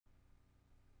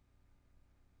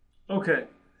Okay,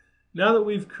 now that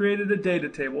we've created a data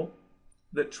table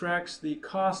that tracks the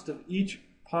cost of each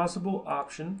possible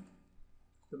option,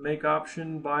 the make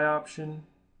option, buy option,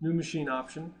 new machine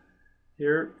option,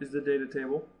 here is the data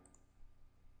table.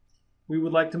 We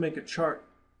would like to make a chart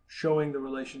showing the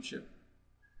relationship.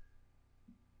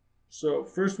 So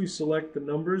first we select the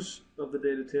numbers of the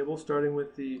data table, starting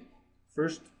with the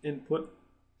first input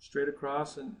straight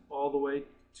across and all the way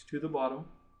to the bottom.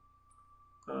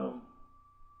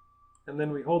 And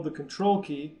then we hold the control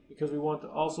key because we want to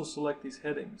also select these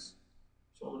headings.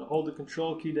 So I'm going to hold the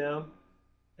control key down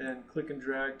and click and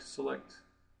drag to select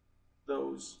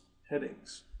those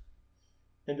headings.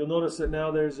 And you'll notice that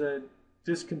now there's a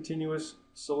discontinuous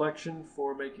selection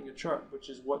for making a chart, which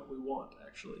is what we want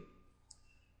actually.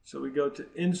 So we go to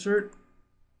Insert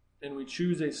and we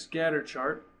choose a scatter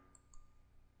chart.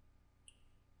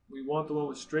 We want the one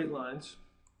with straight lines.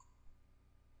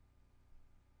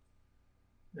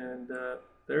 And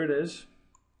there it is.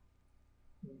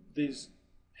 These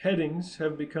headings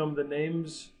have become the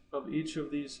names of each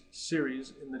of these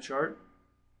series in the chart.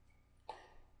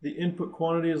 The input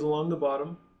quantity is along the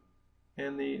bottom,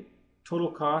 and the total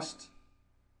cost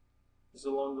is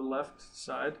along the left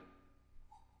side.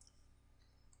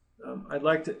 I'd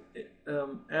like to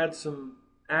add some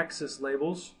axis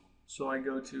labels, so I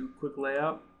go to Quick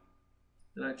Layout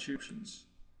and I choose.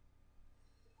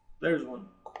 There's one.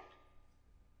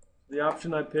 The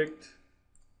option I picked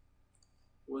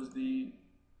was the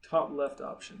top left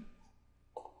option.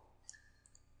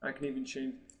 I can even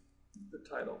change the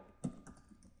title.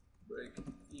 Break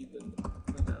even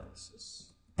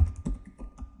analysis.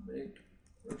 Make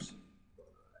versus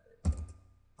buy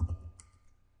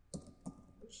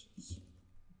versus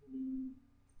new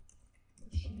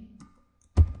machine.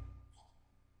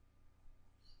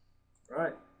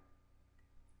 Right.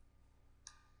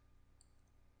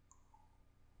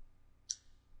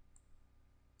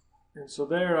 And so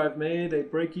there I've made a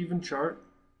break-even chart.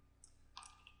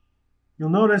 You'll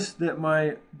notice that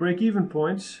my break-even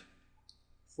points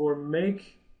for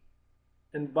make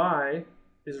and buy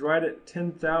is right at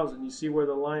 10,000. You see where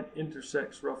the line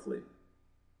intersects roughly.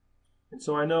 And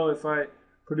so I know if I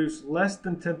produce less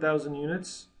than 10,000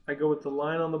 units, I go with the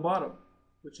line on the bottom,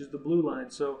 which is the blue line.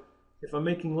 So if I'm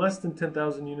making less than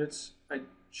 10,000 units, I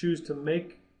choose to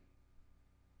make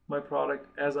my product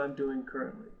as I'm doing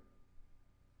currently.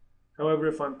 However,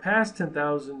 if I'm past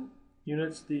 10,000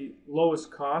 units, the lowest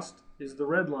cost is the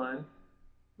red line,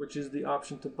 which is the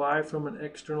option to buy from an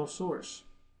external source.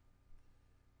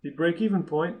 The break-even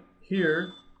point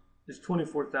here is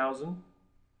 24,000,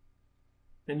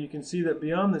 and you can see that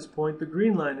beyond this point, the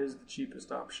green line is the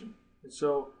cheapest option. And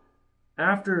so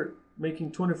after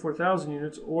making 24,000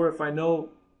 units, or if I know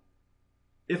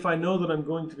that I'm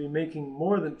going to be making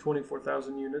more than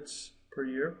 24,000 units per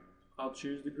year, I'll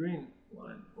choose the green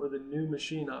line or the new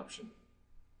machine option.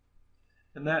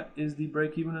 And that is the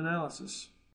break-even analysis.